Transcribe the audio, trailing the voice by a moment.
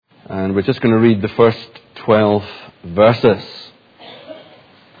And we're just going to read the first 12 verses.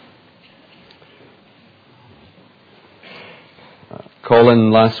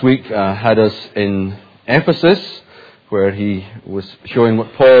 Colin last week had us in Ephesus, where he was showing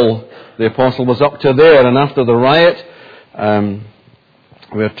what Paul the Apostle was up to there. And after the riot,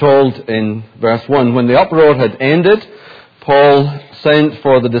 we are told in verse 1, when the uproar had ended, Paul sent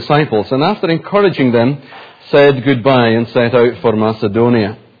for the disciples, and after encouraging them, said goodbye and set out for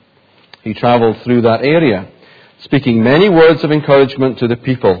Macedonia. He travelled through that area, speaking many words of encouragement to the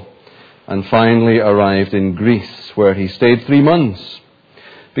people, and finally arrived in Greece, where he stayed 3 months.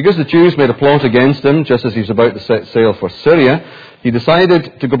 Because the Jews made a plot against him, just as he was about to set sail for Syria, he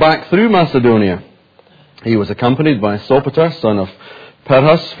decided to go back through Macedonia. He was accompanied by Sopater, son of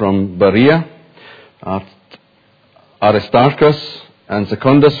Perhas from Berea, Aristarchus and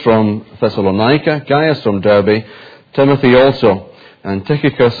Secundus from Thessalonica, Gaius from Derbe, Timothy also, and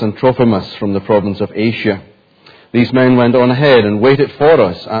Tychicus and Trophimus from the province of Asia. These men went on ahead and waited for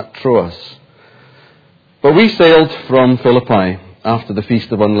us at Troas. But we sailed from Philippi after the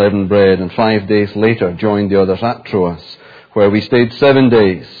Feast of Unleavened Bread, and 5 days later joined the others at Troas, where we stayed 7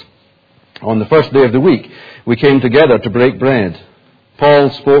 days. On the first day of the week, we came together to break bread. Paul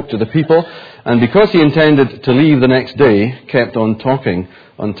spoke to the people, and because he intended to leave the next day, kept on talking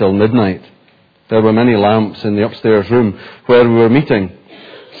until midnight. There were many lamps in the upstairs room where we were meeting.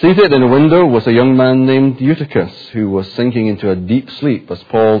 Seated in a window was a young man named Eutychus, who was sinking into a deep sleep as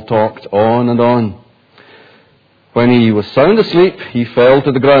Paul talked on and on. When he was sound asleep, he fell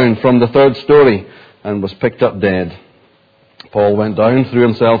to the ground from the 3rd story and was picked up dead. Paul went down, threw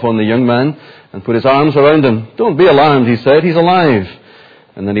himself on the young man, and put his arms around him. "Don't be alarmed," he said, "he's alive."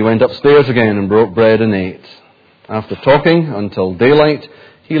 And then he went upstairs again and broke bread and ate. After talking until daylight,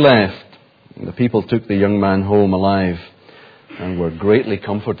 he left. And the people took the young man home alive and were greatly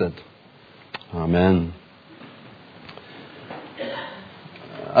comforted. Amen.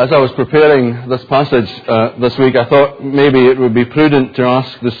 As I was preparing this passage this week, I thought maybe it would be prudent to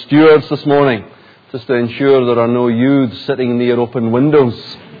ask the stewards this morning, just to ensure there are no youths sitting near open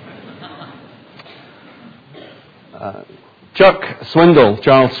windows. Charles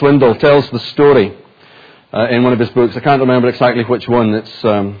Swindoll, tells the story in one of his books. I can't remember exactly which one. It's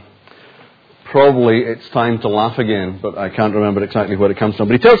probably It's Time to Laugh Again, but I can't remember exactly where it comes from.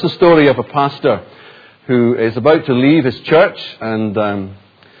 But he tells the story of a pastor who is about to leave his church, and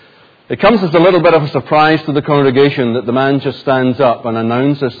it comes as a little bit of a surprise to the congregation that the man just stands up and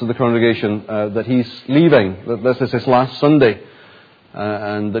announces to the congregation that he's leaving, that this is his last Sunday,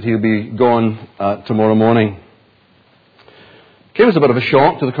 and that he'll be gone tomorrow morning. It came as a bit of a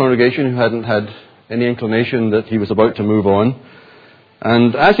shock to the congregation, who hadn't had any inclination that he was about to move on.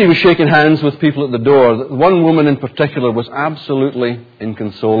 And as he was shaking hands with people at the door, one woman in particular was absolutely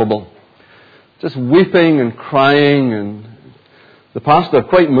inconsolable, just weeping and crying, and the pastor,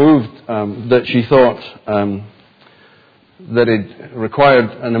 quite moved that she thought that it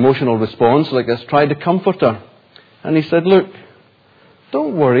required an emotional response like this, tried to comfort her. And he said, "Look,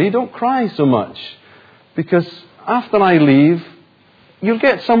 don't worry, don't cry so much, because after I leave, you'll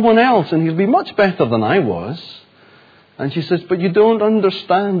get someone else and he'll be much better than I was." And she says, "But you don't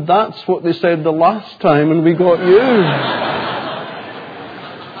understand, that's what they said the last time and we got you."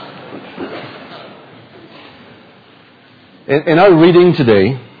 In our reading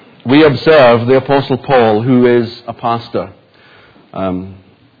today, we observe the Apostle Paul, who is a pastor, and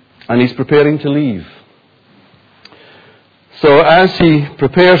he's preparing to leave. So as he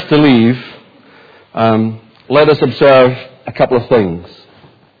prepares to leave, let us observe a couple of things.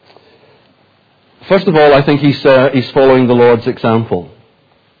 First of all, I think he's following the Lord's example.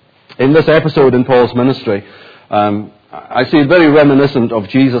 In this episode in Paul's ministry, I see it very reminiscent of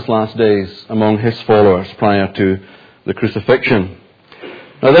Jesus' last days among his followers prior to the crucifixion.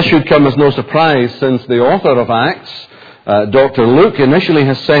 Now, this should come as no surprise, since the author of Acts, Dr. Luke, initially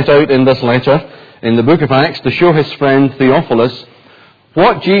has set out in this letter, in the book of Acts, to show his friend Theophilus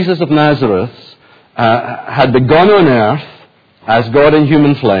what Jesus of Nazareth had begun on earth as God in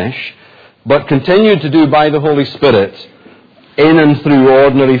human flesh, but continued to do by the Holy Spirit in and through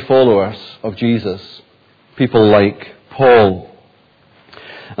ordinary followers of Jesus, people like Paul.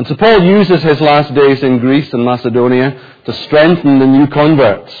 And so Paul uses his last days in Greece and Macedonia to strengthen the new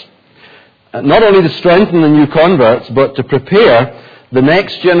converts. Not only to strengthen the new converts, but to prepare the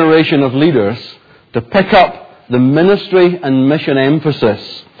next generation of leaders to pick up the ministry and mission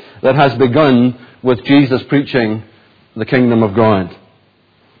emphasis that has begun with Jesus preaching the kingdom of God.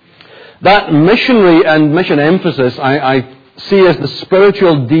 That missionary and mission emphasis I see as the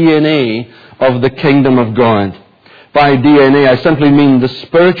spiritual DNA of the kingdom of God. By DNA, I simply mean the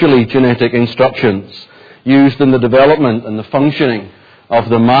spiritually genetic instructions used in the development and the functioning of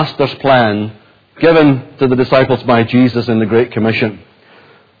the Master's plan given to the disciples by Jesus in the Great Commission.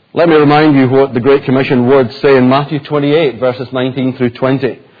 Let me remind you what the Great Commission words say in Matthew 28, verses 19 through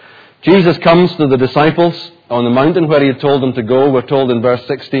 20. Jesus comes to the disciples on the mountain where he had told them to go, we're told in verse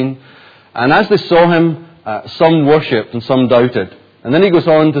 16. And as they saw him, some worshipped and some doubted. And then he goes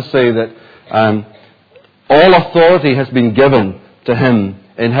on to say that all authority has been given to him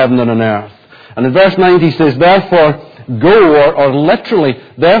in heaven and on earth. And in verse 9 he says, therefore go, or literally,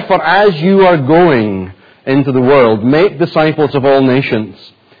 therefore as you are going into the world, make disciples of all nations,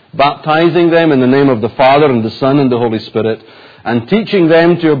 baptizing them in the name of the Father and the Son and the Holy Spirit, and teaching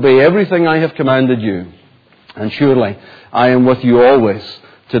them to obey everything I have commanded you. And surely I am with you always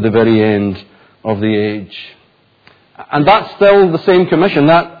to the very end of the age. And that's still the same commission.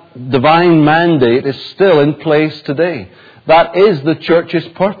 That divine mandate is still in place today. That is the church's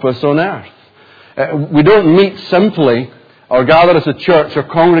purpose on earth. We don't meet simply or gather as a church or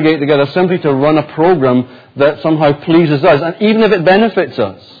congregate together simply to run a program that somehow pleases us, and even if it benefits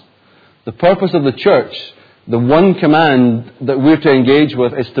us. The purpose of the church, the one command that we're to engage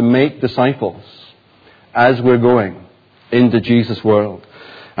with, is to make disciples as we're going into Jesus' world.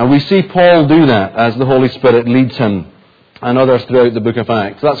 And we see Paul do that as the Holy Spirit leads him and others throughout the book of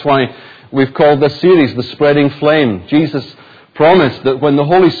Acts. That's why we've called this series The Spreading Flame. Jesus promised that when the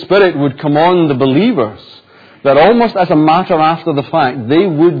Holy Spirit would come on the believers, that almost as a matter after the fact, they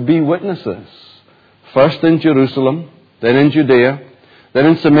would be witnesses. First in Jerusalem, then in Judea, then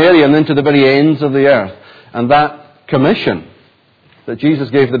in Samaria, and then to the very ends of the earth. And that commission that Jesus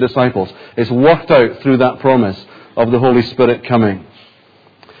gave the disciples is worked out through that promise of the Holy Spirit coming.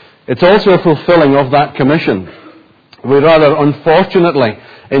 It's also a fulfilling of that commission. We rather, unfortunately,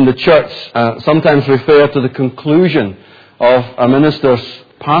 in the church, sometimes refer to the conclusion of a minister's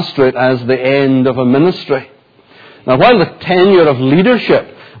pastorate as the end of a ministry. Now, while the tenure of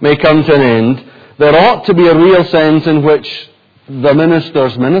leadership may come to an end, there ought to be a real sense in which the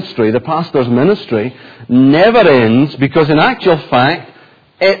minister's ministry, the pastor's ministry, never ends, because in actual fact,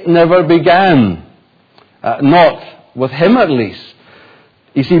 it never began. Not with him, at least.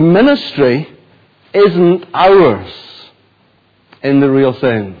 You see, ministry isn't ours in the real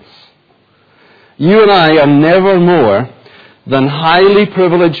sense. You and I are never more than highly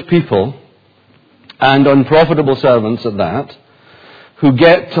privileged people, and unprofitable servants at that, who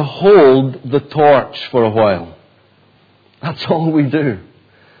get to hold the torch for a while. That's all we do.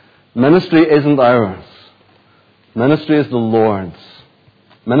 Ministry isn't ours. Ministry is the Lord's.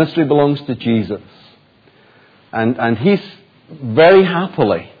 Ministry belongs to Jesus. And He's very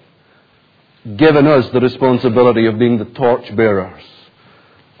happily given us the responsibility of being the torch bearers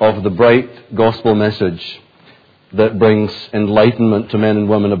of the bright gospel message that brings enlightenment to men and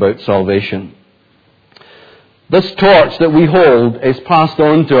women about salvation. This torch that we hold is passed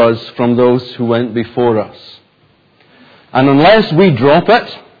on to us from those who went before us. And unless we drop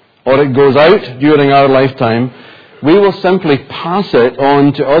it, or it goes out during our lifetime, we will simply pass it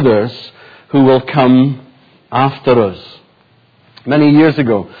on to others who will come after us. Many years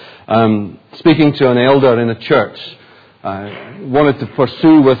ago, speaking to an elder in a church, I wanted to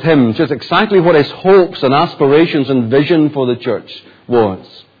pursue with him just exactly what his hopes and aspirations and vision for the church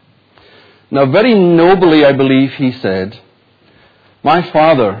was. Now, very nobly, I believe, he said, my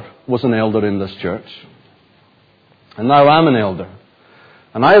father was an elder in this church, and now I'm an elder.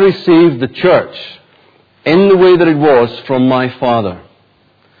 And I received the church in the way that it was from my father.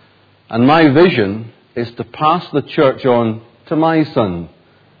 And my vision is to pass the church on to my son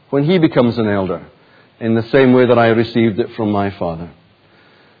when he becomes an elder, in the same way that I received it from my father.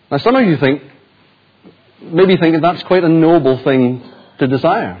 Now, some of you maybe thinking that's quite a noble thing to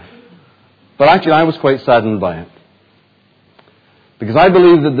desire. But actually, I was quite saddened by it. Because I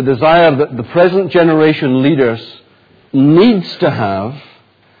believe that the desire that the present generation leaders needs to have,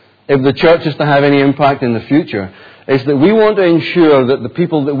 if the church is to have any impact in the future, is that we want to ensure that the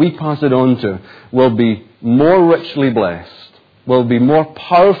people that we pass it on to will be more richly blessed, will be more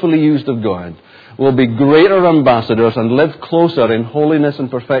powerfully used of God, will be greater ambassadors and live closer in holiness and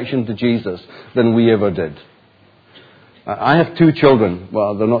perfection to Jesus than we ever did. I have 2 children.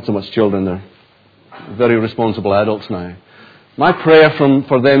 Well, they're not so much children, they're very responsible adults now. My prayer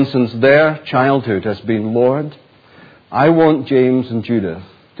for them since their childhood has been, Lord, I want James and Judith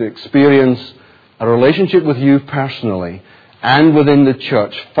to experience a relationship with you personally and within the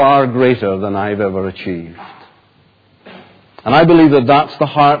church far greater than I've ever achieved. And I believe that that's the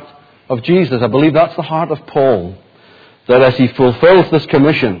heart of Jesus. I believe that's the heart of Paul. That as he fulfills this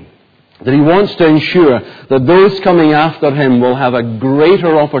commission, That he wants to ensure that those coming after him will have a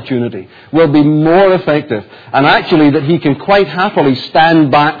greater opportunity, will be more effective, and actually that he can quite happily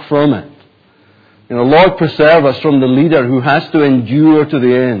stand back from it. Lord, preserve us from the leader who has to endure to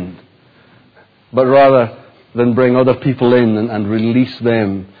the end, but rather than bring other people in and release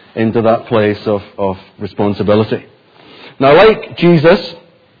them into that place of responsibility. Now, like Jesus,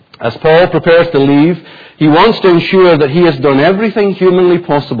 as Paul prepares to leave, he wants to ensure that he has done everything humanly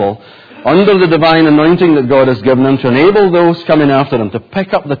possible under the divine anointing that God has given him to enable those coming after him to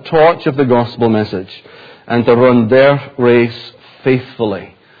pick up the torch of the gospel message and to run their race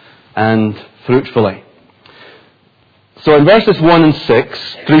faithfully and fruitfully. So in verses 1 and 6,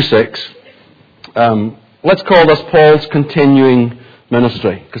 let's call this Paul's continuing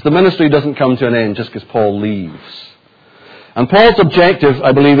ministry, because the ministry doesn't come to an end just because Paul leaves. And Paul's objective,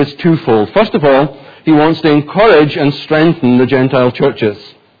 I believe, is twofold. First of all, he wants to encourage and strengthen the Gentile churches.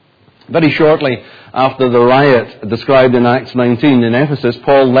 Very shortly after the riot described in Acts 19 in Ephesus,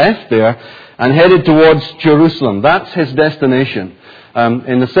 Paul left there and headed towards Jerusalem. That's his destination.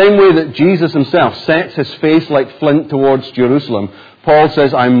 In the same way that Jesus himself sets his face like flint towards Jerusalem, Paul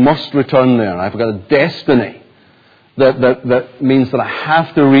says, I must return there. I've got a destiny that means that I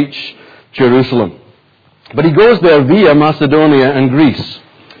have to reach Jerusalem. But he goes there via Macedonia and Greece.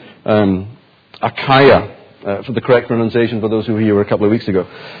 Achaia, for the correct pronunciation for those who were here a couple of weeks ago,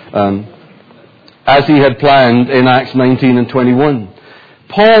 as he had planned in Acts 19 and 21.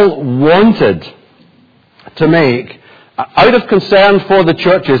 Paul wanted to make, out of concern for the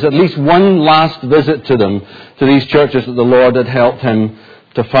churches, at least one last visit to them, to these churches that the Lord had helped him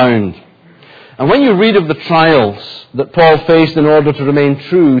to found. And when you read of the trials that Paul faced in order to remain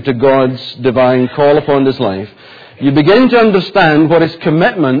true to God's divine call upon his life, you begin to understand what his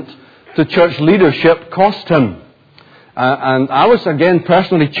commitment to church leadership cost him. And I was, again,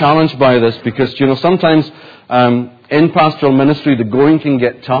 personally challenged by this because, sometimes in pastoral ministry the going can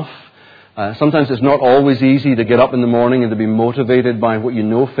get tough. Sometimes it's not always easy to get up in the morning and to be motivated by what you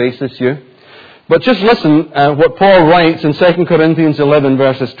know faces you. But just listen what Paul writes in 2 Corinthians 11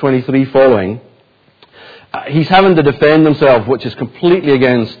 verses 23 following. He's having to defend himself, which is completely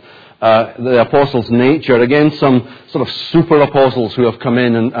against the apostles' nature, against some sort of super apostles who have come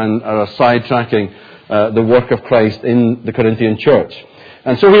in and are sidetracking the work of Christ in the Corinthian church.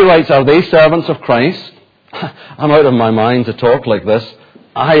 And so he writes, are they servants of Christ? I'm out of my mind to talk like this.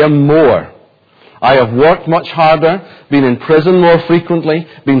 I am more. I have worked much harder, been in prison more frequently,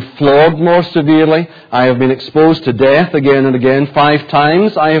 been flogged more severely. I have been exposed to death again and again. 5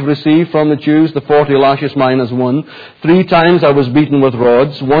 times I have received from the Jews the 40 lashes minus 1. 3 times I was beaten with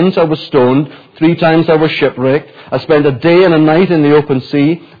rods. Once I was stoned. 3 times I was shipwrecked. I spent a day and a night in the open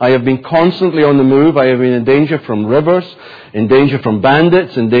sea. I have been constantly on the move. I have been in danger from rivers, in danger from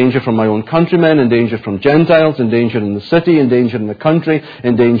bandits, in danger from my own countrymen, in danger from Gentiles, in danger in the city, in danger in the country,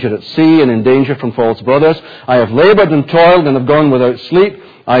 in danger at sea, and in danger from false brothers. I have labored and toiled and have gone without sleep.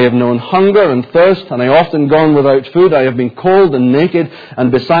 I have known hunger and thirst, and I often gone without food. I have been cold and naked,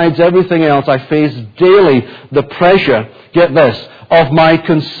 and besides everything else, I face daily the pressure, get this, of my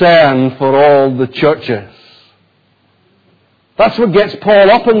concern for all the churches. That's what gets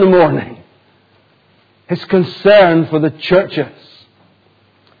Paul up in the morning. His concern for the churches.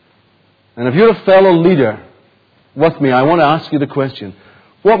 And if you're a fellow leader with me, I want to ask you the question,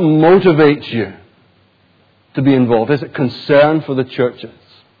 what motivates you to be involved? Is it concern for the churches?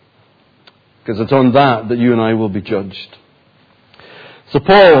 Because it's on that you and I will be judged. So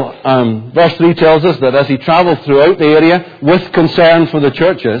Paul, verse 3 tells us that as he travelled throughout the area with concern for the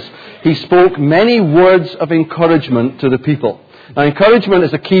churches, he spoke many words of encouragement to the people. Now, encouragement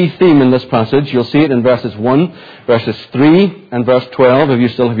is a key theme in this passage. You'll see it in verses 1, verses 3, and verse 12, if you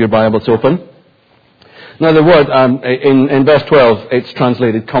still have your Bibles open. Now, the word, in verse 12, it's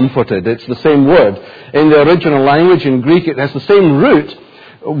translated comforted. It's the same word. In the original language, in Greek, it has the same root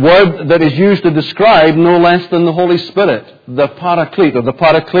word that is used to describe no less than the Holy Spirit, the Paraclete, or the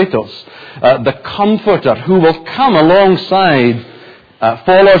Parakletos, the Comforter, who will come alongside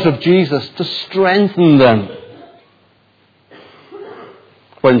followers of Jesus to strengthen them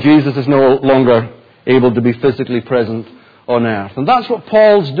when Jesus is no longer able to be physically present on earth. And that's what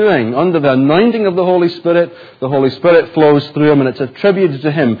Paul's doing. Under the anointing of the Holy Spirit flows through him, and it's attributed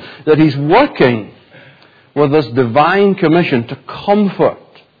to him that he's working with this divine commission to comfort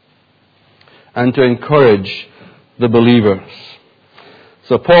and to encourage the believers.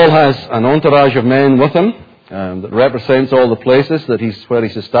 So Paul has an entourage of men with him that represents all the places where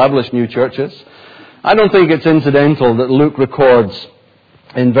he's established new churches. I don't think it's incidental that Luke records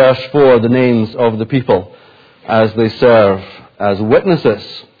in verse 4 the names of the people as they serve as witnesses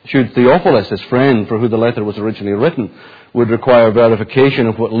should Theophilus, his friend for who the letter was originally written, would require verification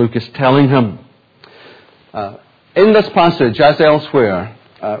of what Luke is telling him. In this passage, as elsewhere,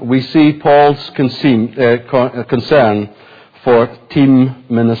 we see Paul's concern for team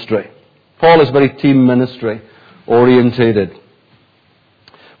ministry. Paul is very team ministry orientated.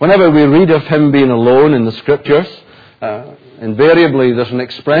 Whenever we read of him being alone in the Scriptures, invariably there's an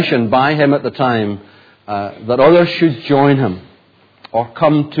expression by him at the time that others should join him or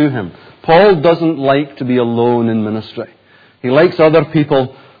come to him. Paul doesn't like to be alone in ministry. He likes other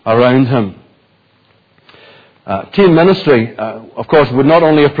people around him. Team ministry, of course, would not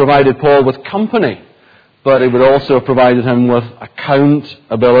only have provided Paul with company, but it would also have provided him with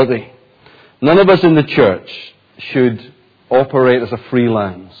accountability. None of us in the church should operate as a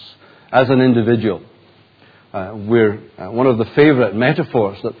freelance, as an individual. One of the favorite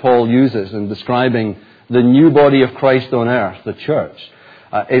metaphors that Paul uses in describing the new body of Christ on earth, the church,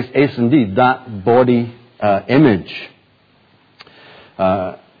 is indeed that body image.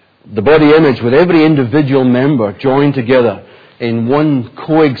 The body image with every individual member joined together in one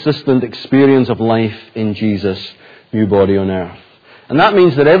coexistent experience of life in Jesus' new body on earth. And that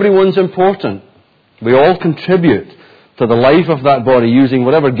means that everyone's important. We all contribute to the life of that body using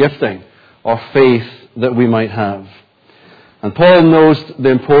whatever gifting or faith that we might have. And Paul knows the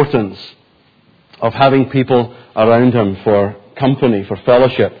importance of having people around him for company, for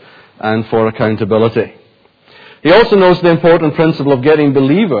fellowship, and for accountability. He also knows the important principle of getting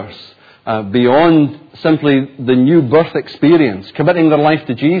believers beyond simply the new birth experience, committing their life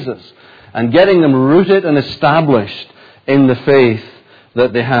to Jesus, and getting them rooted and established in the faith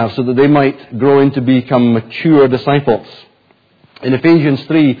that they have, so that they might grow into become mature disciples. In Ephesians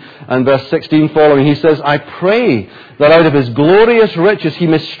 3 and verse 16 following, he says, I pray that out of his glorious riches he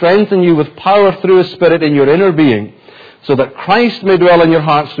may strengthen you with power through his Spirit in your inner being, so that Christ may dwell in your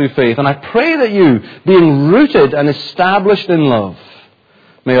hearts through faith. And I pray that you, being rooted and established in love,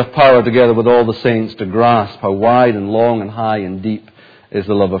 may have power together with all the saints to grasp how wide and long and high and deep is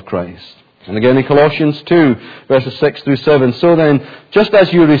the love of Christ. And again in Colossians 2, verses 6 through 7, so then, just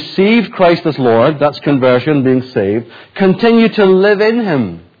as you received Christ as Lord, that's conversion, being saved, continue to live in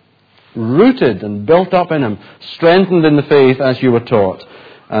him, rooted and built up in him, strengthened in the faith as you were taught,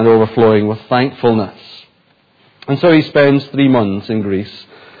 and overflowing with thankfulness. And so he spends 3 months in Greece,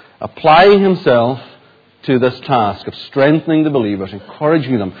 applying himself to this task of strengthening the believers,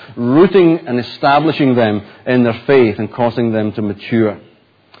 encouraging them, rooting and establishing them in their faith and causing them to mature.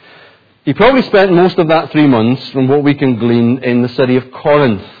 He probably spent most of that 3 months, from what we can glean, in the city of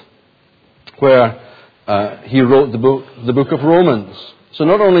Corinth, where he wrote the book of Romans. So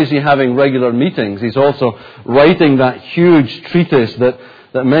not only is he having regular meetings, he's also writing that huge treatise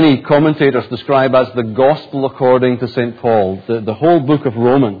that many commentators describe as the Gospel according to St. Paul, the whole book of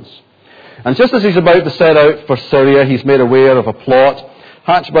Romans. And just as he's about to set out for Syria, he's made aware of a plot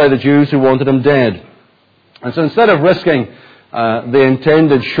hatched by the Jews who wanted him dead. And so instead of risking the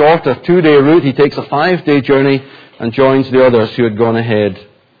intended shorter 2-day route, he takes a 5-day journey and joins the others who had gone ahead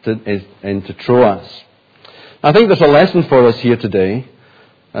into Troas. I think there's a lesson for us here today,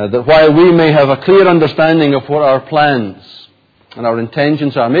 that while we may have a clear understanding of what our plans and our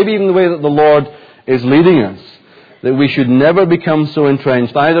intentions are, maybe even the way that the Lord is leading us, that we should never become so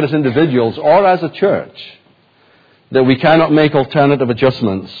entrenched, either as individuals or as a church, that we cannot make alternative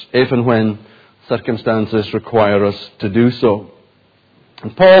adjustments if and when circumstances require us to do so.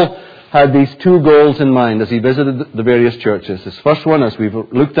 And Paul had these 2 goals in mind as he visited the various churches. His first one, as we've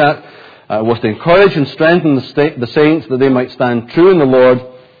looked at, was to encourage and strengthen the saints that they might stand true in the Lord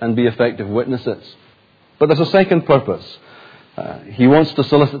and be effective witnesses. But there's a second purpose. He wants to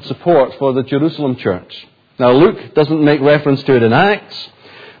solicit support for the Jerusalem church. Now, Luke doesn't make reference to it in Acts,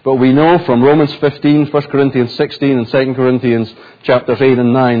 but we know from Romans 15, 1 Corinthians 16, and 2 Corinthians chapters 8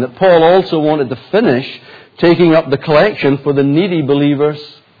 and 9 that Paul also wanted to finish taking up the collection for the needy believers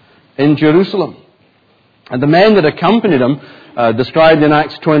in Jerusalem. And the men that accompanied him, described in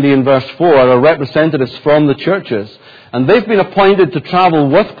Acts 20 and verse 4, are representatives from the churches. And they've been appointed to travel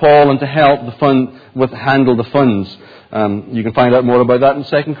with Paul and to help handle the funds. You can find out more about that in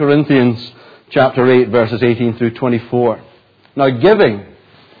 2 Corinthians chapter 8, verses 18 through 24. Now, giving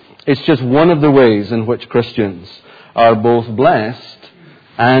is just one of the ways in which Christians are both blessed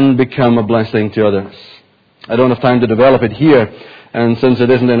and become a blessing to others. I don't have time to develop it here, and since it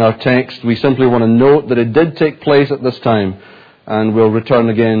isn't in our text, we simply want to note that it did take place at this time, and we'll return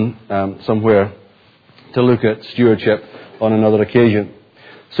again somewhere to look at stewardship on another occasion.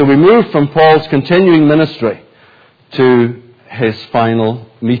 So we move from Paul's continuing ministry to his final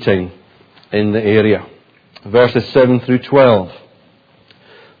meeting in the area. Verses 7 through 12.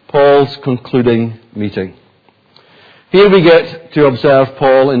 Paul's concluding meeting. Here we get to observe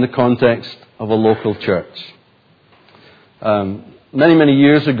Paul in the context of a local church. Many, many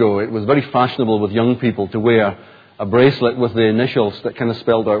years ago, it was very fashionable with young people to wear a bracelet with the initials that kind of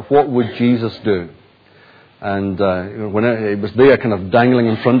spelled out, what would Jesus do? And when it was there kind of dangling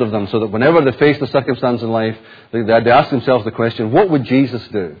in front of them, so that whenever they faced a circumstance in life, they asked themselves the question, what would Jesus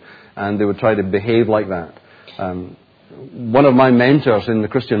do? And they would try to behave like that. One of my mentors in the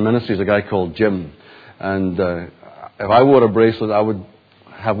Christian ministry is a guy called Jim. And if I wore a bracelet, I would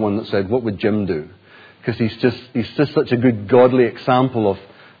have one that said, what would Jim do? Because he's just such a good godly example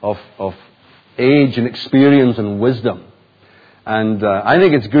of age and experience and wisdom. And I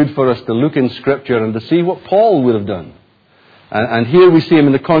think it's good for us to look in Scripture and to see what Paul would have done. And here we see him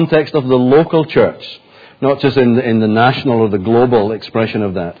in the context of the local church, not just in the national or the global expression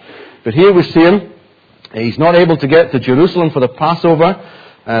of that. But here we see him. He's not able to get to Jerusalem for the Passover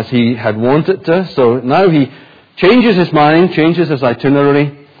as he had wanted to. So now he changes his mind, changes his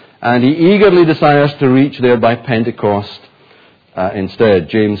itinerary, and he eagerly desires to reach there by Pentecost. Instead,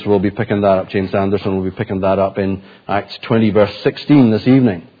 James will be picking that up. James Anderson will be picking that up in Acts 20, verse 16 this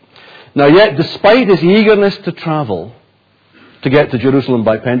evening. Now, yet, despite his eagerness to travel to get to Jerusalem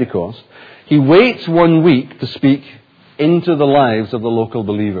by Pentecost, he waits 1 week to speak into the lives of the local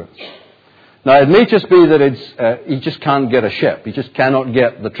believers. Now, it may just be that he just can't get a ship. He just cannot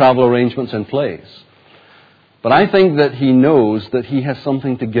get the travel arrangements in place. But I think that he knows that he has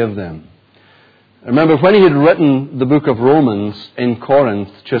something to give them. Remember, when he had written the book of Romans in Corinth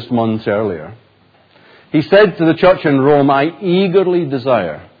just months earlier, he said to the church in Rome, I eagerly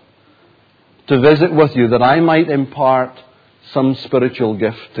desire to visit with you that I might impart some spiritual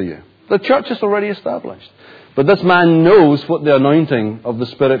gift to you. The church is already established. But this man knows what the anointing of the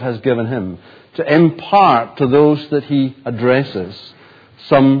Spirit has given him to impart to those that he addresses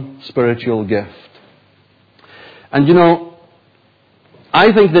some spiritual gift. And you know,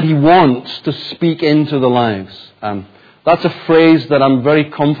 I think that he wants to speak into the lives. That's a phrase that I'm very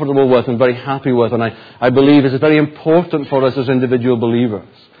comfortable with and very happy with, and I believe is very important for us as individual believers.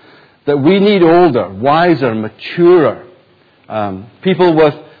 That we need older, wiser, maturer people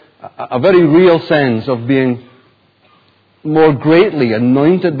with a very real sense of being more greatly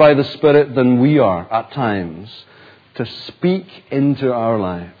anointed by the Spirit than we are at times to speak into our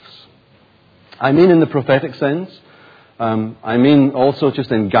lives. I mean in the prophetic sense. I mean also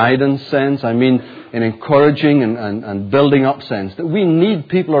just in guidance sense. I mean in encouraging and building up sense. That we need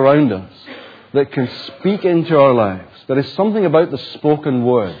people around us that can speak into our lives. There is something about the spoken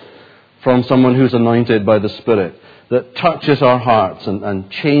word from someone who's anointed by the Spirit that touches our hearts and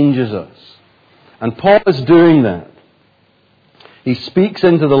changes us. And Paul is doing that. He speaks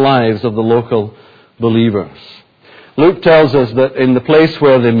into the lives of the local believers. Luke tells us that in the place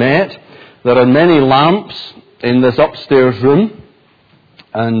where they met, there are many lamps in this upstairs room,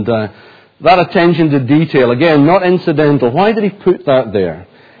 and that attention to detail, again, not incidental. Why did he put that there?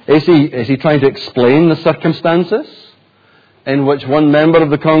 Is he trying to explain the circumstances in which one member of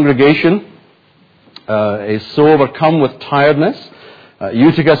the congregation is so overcome with tiredness?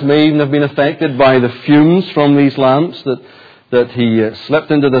 Eutychus may even have been affected by the fumes from these lamps that he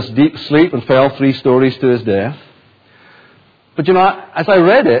slipped into this deep sleep and fell 3 stories to his death. But you know, as I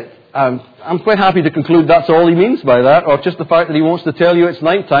read it, I'm quite happy to conclude that's all he means by that, or just the fact that he wants to tell you it's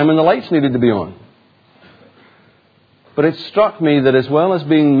night time and the lights needed to be on. But it struck me that as well as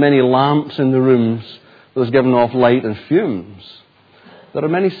being many lamps in the rooms that was giving off light and fumes, there are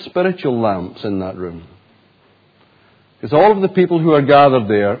many spiritual lamps in that room. Because all of the people who are gathered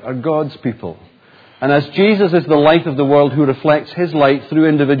there are God's people. And as Jesus is the light of the world who reflects His light through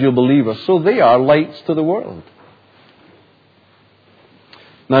individual believers, so they are lights to the world.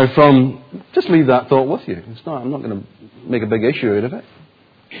 Now, just leave that thought with you. I'm not going to make a big issue out of it.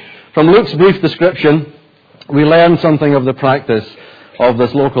 From Luke's brief description, we learn something of the practice of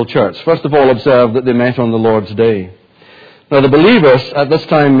this local church. First of all, observe that they met on the Lord's Day. Now, the believers at this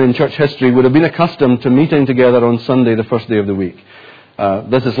time in church history would have been accustomed to meeting together on Sunday, the first day of the week.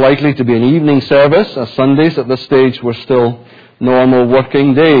 This is likely to be an evening service, as Sundays at this stage were still normal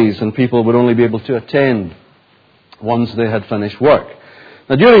working days, and people would only be able to attend once they had finished work.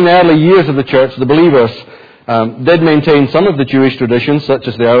 Now, during the early years of the church, the believers did maintain some of the Jewish traditions, such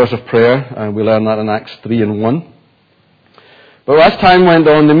as the hours of prayer. We learn that in Acts 3 and 1. But as time went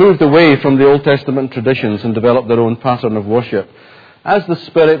on, they moved away from the Old Testament traditions and developed their own pattern of worship, as the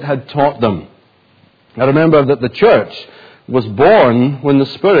Spirit had taught them. Now, remember that the church was born when the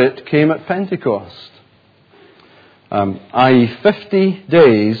Spirit came at Pentecost, i.e. 50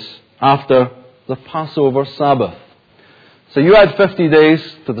 days after the Passover Sabbath. So you add 50 days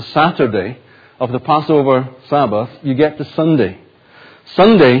to the Saturday of the Passover Sabbath, you get to Sunday.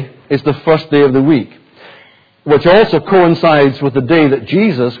 Sunday is the first day of the week, which also coincides with the day that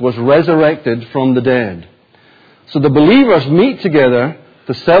Jesus was resurrected from the dead. So the believers meet together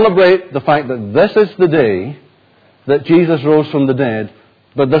to celebrate the fact that this is the day that Jesus rose from the dead,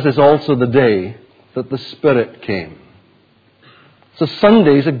 but this is also the day that the Spirit came. So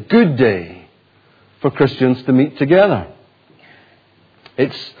Sunday is a good day for Christians to meet together.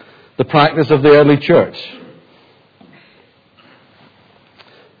 It's the practice of the early church.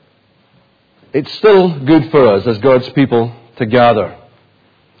 It's still good for us as God's people to gather.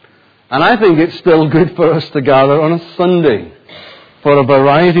 And I think it's still good for us to gather on a Sunday for a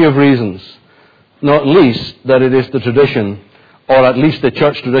variety of reasons. Not least that it is the tradition, or at least the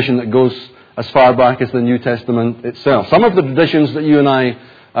church tradition that goes as far back as the New Testament itself. Some of the traditions that you and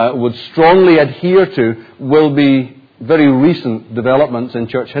I would strongly adhere to will be very recent developments in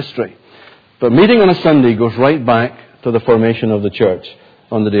church history. But meeting on a Sunday goes right back to the formation of the church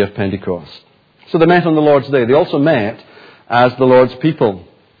on the day of Pentecost. So they met on the Lord's Day. They also met as the Lord's people.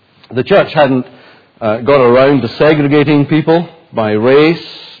 The church hadn't got around to segregating people by race,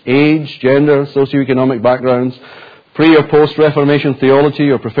 age, gender, socioeconomic backgrounds, pre- or post-Reformation theology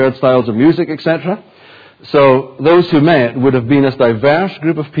or preferred styles of music, etc. So those who met would have been as diverse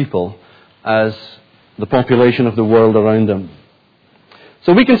group of people as the population of the world around them.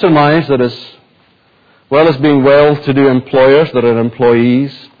 So we can surmise that as well as being well-to-do employers, there are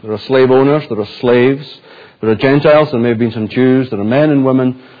employees, there are slave owners, there are slaves, there are Gentiles, there may have been some Jews, there are men and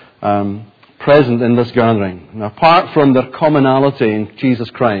women present in this gathering. And apart from their commonality in Jesus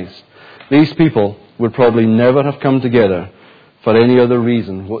Christ, these people would probably never have come together for any other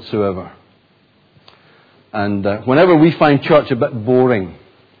reason whatsoever. And whenever we find church a bit boring,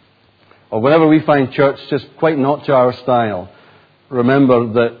 or whenever we find church just quite not to our style,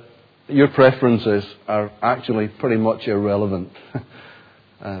 remember that your preferences are actually pretty much irrelevant.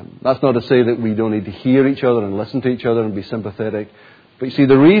 That's not to say that we don't need to hear each other and listen to each other and be sympathetic. But you see,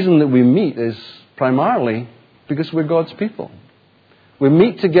 the reason that we meet is primarily because we're God's people. We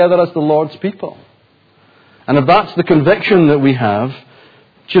meet together as the Lord's people. And if that's the conviction that we have,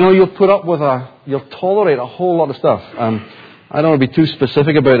 you'll put up with you'll tolerate a whole lot of stuff. I don't want to be too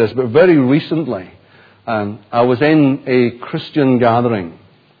specific about this, but very recently, I was in a Christian gathering,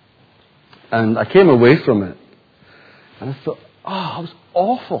 and I came away from it, and I thought, it was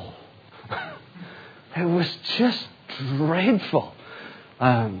awful. It was just dreadful.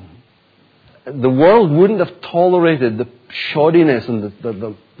 The world wouldn't have tolerated the shoddiness and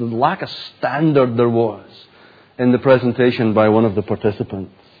the lack of standard there was in the presentation by one of the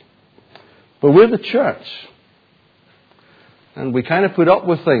participants. But we're the church. And we kind of put up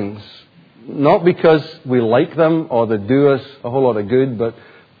with things, not because we like them or they do us a whole lot of good, but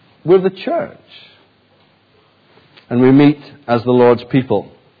we're the church. And we meet as the Lord's people.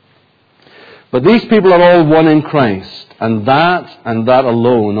 But these people are all one in Christ, and that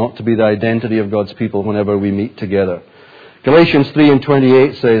alone ought to be the identity of God's people whenever we meet together. Galatians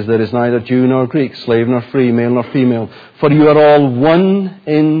 3:28 says, "There is neither Jew nor Greek, slave nor free, male nor female, for you are all one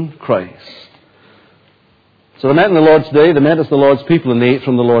in Christ." So they met on the Lord's Day, they met as the Lord's people, and they ate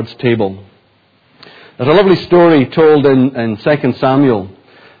from the Lord's table. There's a lovely story told in 2 Samuel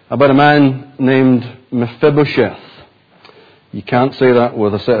about a man named Mephibosheth. You can't say that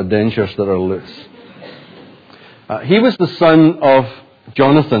with a set of dentures that are loose. He was the son of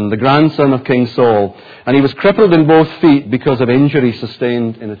Jonathan, the grandson of King Saul, and he was crippled in both feet because of injury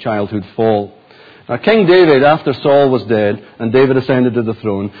sustained in a childhood fall. Now, King David, after Saul was dead and David ascended to the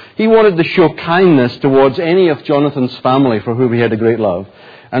throne, he wanted to show kindness towards any of Jonathan's family for whom he had a great love.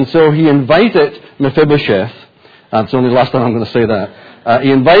 And so he invited Mephibosheth, it's only the last time I'm going to say that,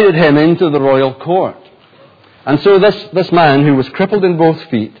 he invited him into the royal court. And so this man, who was crippled in both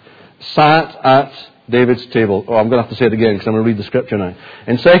feet, sat at David's table. I'm going to have to say it again because I'm going to read the scripture now.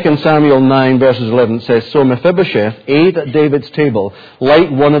 In 2 Samuel 9 verses 11 it says, "So Mephibosheth ate at David's table like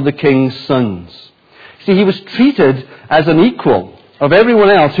one of the king's sons." See, he was treated as an equal of everyone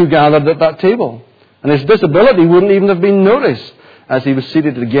else who gathered at that table. And his disability wouldn't even have been noticed as he was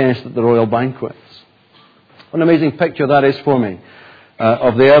seated as a guest at the royal banquets. What an amazing picture that is for me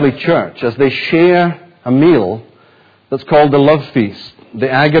of the early church as they share a meal that's called the love feast, the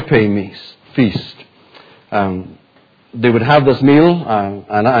agape feast. They would have this meal,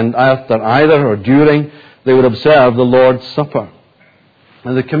 and after either or during, they would observe the Lord's Supper.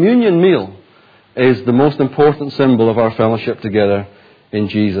 And the communion meal is the most important symbol of our fellowship together in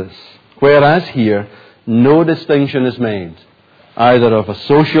Jesus. Whereas here, no distinction is made, either of a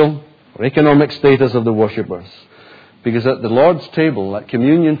social or economic status of the worshippers, Because at the Lord's table, that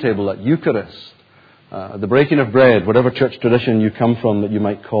communion table, that Eucharist, the breaking of bread, whatever church tradition you come from that you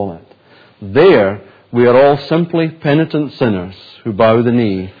might call it, there we are all simply penitent sinners who bow the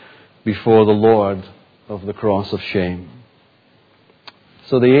knee before the Lord of the cross of shame.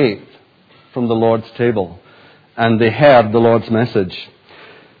 So they ate from the Lord's table and they heard the Lord's message.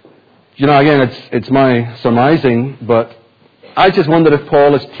 You know, again, it's my surmising, but I just wonder if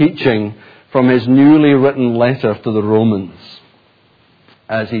Paul is teaching from his newly written letter to the Romans.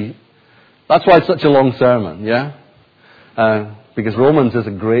 That's why it's such a long sermon, yeah? Because Romans is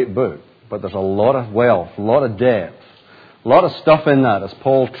a great book, but there's a lot of wealth, a lot of depth, a lot of stuff in that as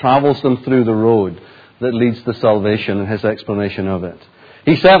Paul travels them through the road that leads to salvation and his explanation of it.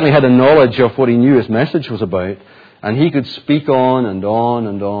 He certainly had a knowledge of what he knew his message was about, and he could speak on and on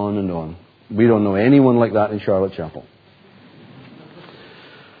and on and on. We don't know anyone like that in Charlotte Chapel.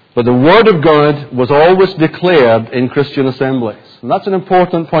 But the Word of God was always declared in Christian assemblies. And that's an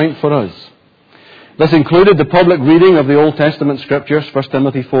important point for us. This included the public reading of the Old Testament Scriptures, 1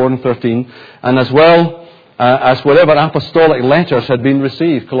 Timothy 4 and 13, and as well as whatever apostolic letters had been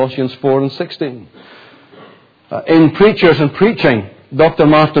received, Colossians 4 and 16. In Preachers and Preaching, Dr.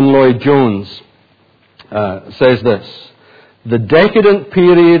 Martin Lloyd-Jones says this: the decadent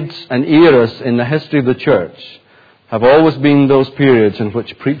periods and eras in the history of the church have always been those periods in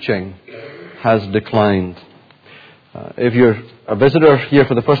which preaching has declined. If you're a visitor here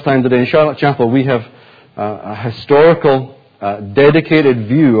for the first time today in Charlotte Chapel, we have a historical, dedicated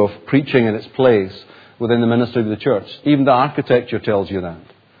view of preaching in its place within the ministry of the church. Even the architecture tells you that.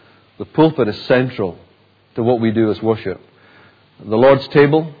 The pulpit is central to what we do as worship. The Lord's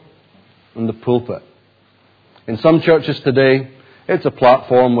table and the pulpit. In some churches today, it's a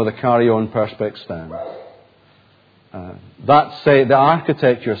platform with a carry-on perspex stand. The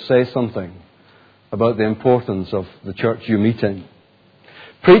architecture says something about the importance of the church you meet in.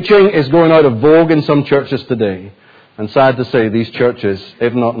 Preaching is going out of vogue in some churches today, and sad to say, these churches,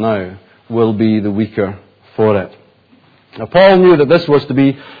 if not now, will be the weaker for it. Now, Paul knew that this was to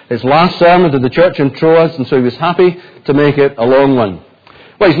be his last sermon to the church in Troas, and so he was happy to make it a long one.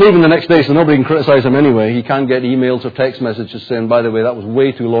 Well, he's leaving the next day, so nobody can criticize him anyway. He can't get emails or text messages saying, by the way, that was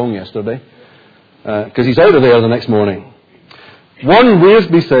way too long yesterday. Because he's out of there the next morning. Warren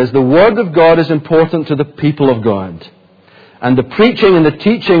Wiersbe says, the Word of God is important to the people of God. And the preaching and the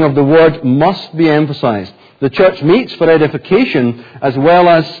teaching of the Word must be emphasized. The church meets for edification as well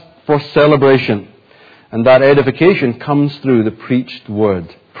as for celebration. And that edification comes through the preached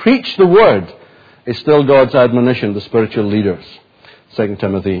Word. Preach the Word is still God's admonition to spiritual leaders. 2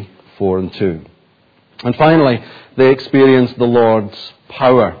 Timothy 4 and 2. And finally, they experienced the Lord's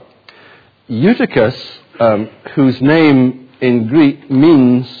power. Eutychus, whose name in Greek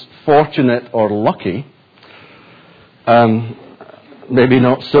means fortunate or lucky, maybe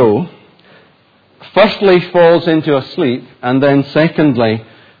not so, firstly falls into a sleep, and then secondly,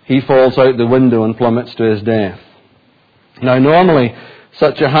 he falls out the window and plummets to his death. Now, normally,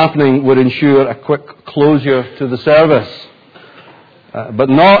 such a happening would ensure a quick closure to the service. But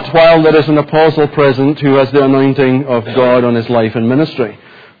not while there is an apostle present who has the anointing of God on his life and ministry.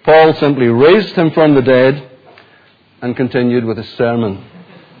 Paul simply raised him from the dead and continued with his sermon.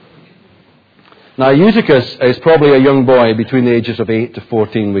 Now, Eutychus is probably a young boy between the ages of 8 to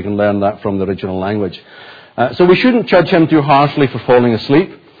 14. We can learn that from the original language. So we shouldn't judge him too harshly for falling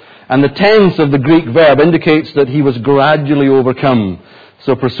asleep. And the tense of the Greek verb indicates that he was gradually overcome.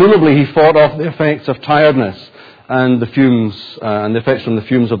 So presumably he fought off the effects of tiredness and the fumes, and the effects from the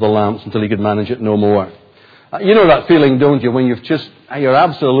fumes of the lamps until he could manage it no more. You know that feeling, don't you, when you're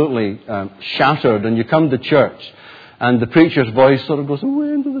absolutely shattered and you come to church and the preacher's voice sort of goes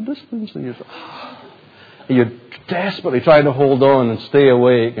away into the distance and you're desperately trying to hold on and stay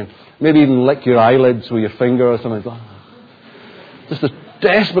awake and maybe even lick your eyelids with your finger or something. Just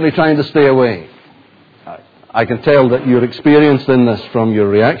desperately trying to stay awake. I can tell that you're experienced in this from your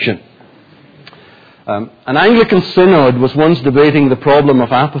reaction. An Anglican synod was once debating the problem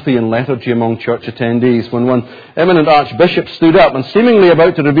of apathy and lethargy among church attendees when one eminent archbishop stood up and seemingly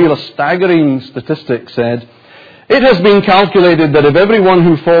about to reveal a staggering statistic said, "It has been calculated that if everyone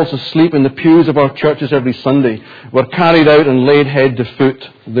who falls asleep in the pews of our churches every Sunday were carried out and laid head to foot,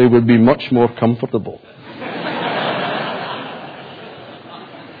 they would be much more comfortable."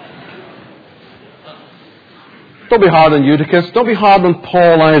 Don't be hard on Eutychus. Don't be hard on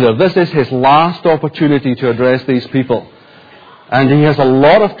Paul either. This is his last opportunity to address these people. And he has a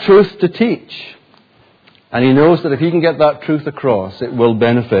lot of truth to teach. And he knows that if he can get that truth across, it will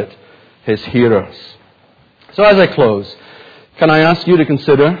benefit his hearers. So as I close, can I ask you to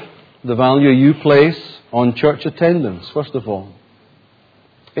consider the value you place on church attendance, first of all.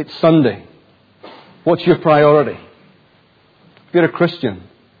 It's Sunday. What's your priority? If you're a Christian,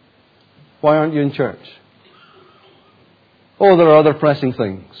 why aren't you in church? Oh, there are other pressing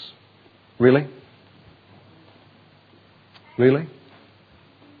things. Really? Really?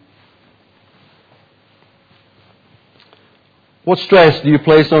 What stress do you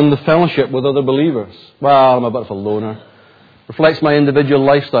place on the fellowship with other believers? Well, I'm a bit of a loner. Reflects my individual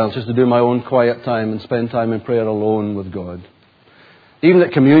lifestyle, just to do my own quiet time and spend time in prayer alone with God. Even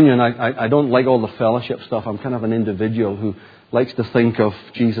at communion, I don't like all the fellowship stuff. I'm kind of an individual who likes to think of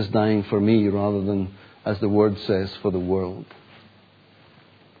Jesus dying for me rather than, as the Word says, for the world.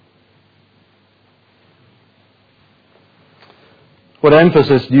 What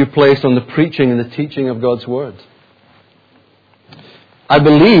emphasis do you place on the preaching and the teaching of God's Word? I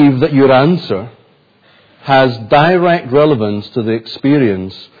believe that your answer has direct relevance to the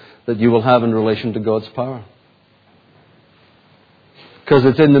experience that you will have in relation to God's power. Because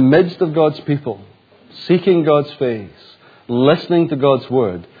it's in the midst of God's people, seeking God's face, listening to God's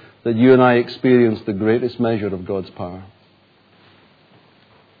Word, that you and I experience the greatest measure of God's power.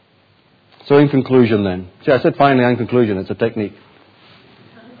 So in conclusion then, see, I said finally in conclusion, it's a technique.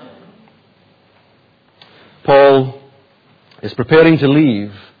 Paul is preparing to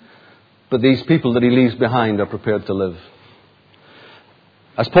leave, but these people that he leaves behind are prepared to live.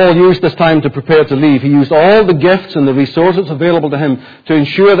 As Paul used this time to prepare to leave, he used all the gifts and the resources available to him to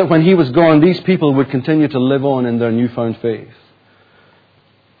ensure that when he was gone, these people would continue to live on in their newfound faith.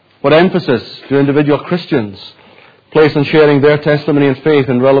 What emphasis do individual Christians place on sharing their testimony and faith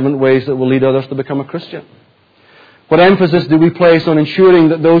in relevant ways that will lead others to become a Christian? What emphasis do we place on ensuring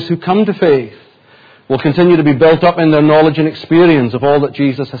that those who come to faith will continue to be built up in their knowledge and experience of all that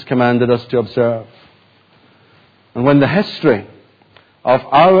Jesus has commanded us to observe? And when the history of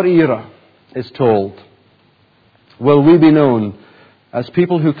our era is told, will we be known as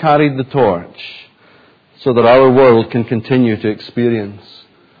people who carried the torch so that our world can continue to experience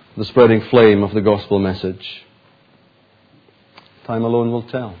the spreading flame of the gospel message? Time alone will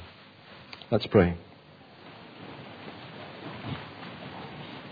tell. Let's pray.